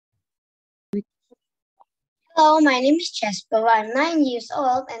Hello, my name is Jasper. I'm 9 years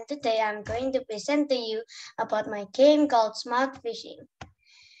old and today I'm going to present to you about my game called Smart Fishing.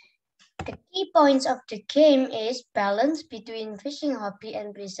 The key points of the game is balance between fishing hobby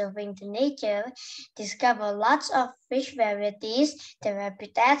and preserving the nature, discover lots of fish varieties, their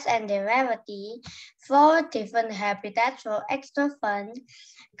habitats and their rarity, 4 different habitats for extra fun,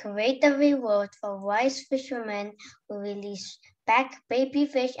 create a reward for wise fishermen who release back baby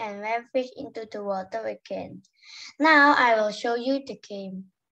fish and rare fish into the water again. Now I will show you the game.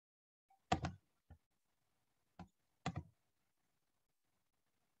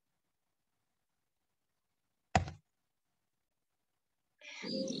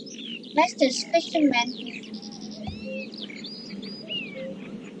 Master's fisherman.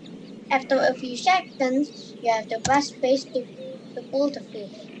 After a few seconds, you have the best space to pull the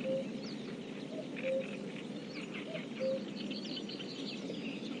fish.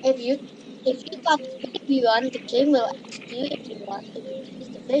 If you caught a baby one, the game will ask you if you want to release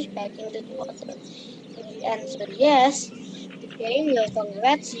the fish back into the water. If you answer yes, the game will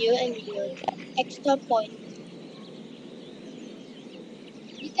congrats you and you will get extra points.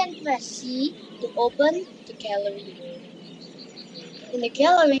 You can press C to open the gallery. In the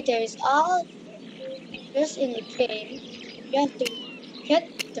gallery, there is all fish in the game. You have to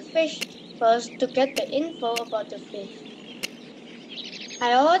get the fish first to get the info about the fish.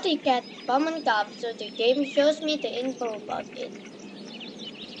 I already get common carp, so the game shows me the info about it.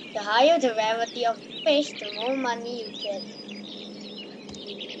 The higher the rarity of the fish, the more money you get.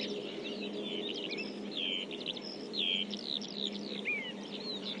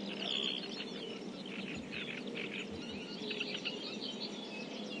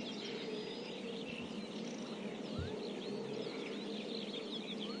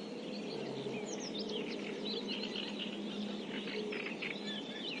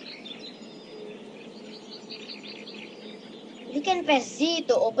 You can press Z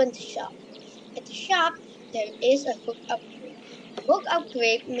to open the shop. At the shop, there is a hook upgrade. The hook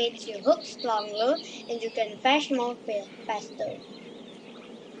upgrade makes your hook stronger and you can fish more faster.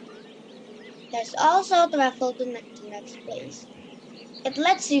 There's also travel to the next place. It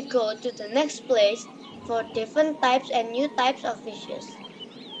lets you go to the next place for different types and new types of fishes.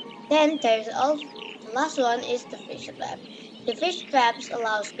 Then there's also the last one is the fish trap. The fish traps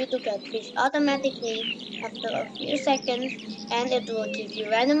allows you to get fish automatically after a few seconds and it will give you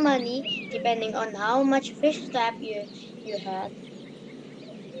random money depending on how much fish trap you had.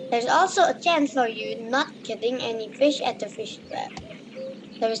 There's also a chance for you not getting any fish at the fish trap.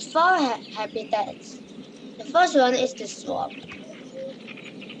 There is 4 habitats. The first one is the swamp.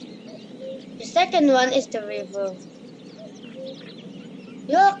 The second one is the river.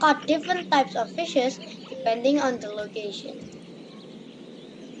 You will caught different types of fishes depending on the location.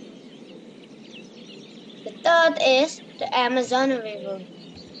 The third is the Amazon River.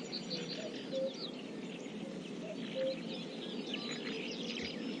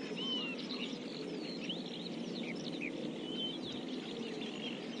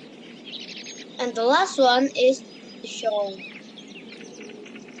 And the last one is the shore.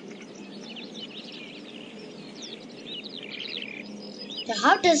 The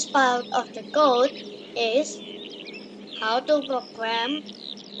hardest part of the code is how to program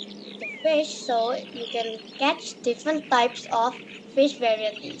the fish so you can catch different types of fish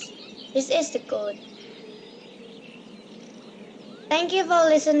varieties. This is the code. Thank you for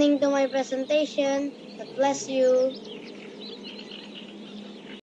listening to my presentation. God bless you.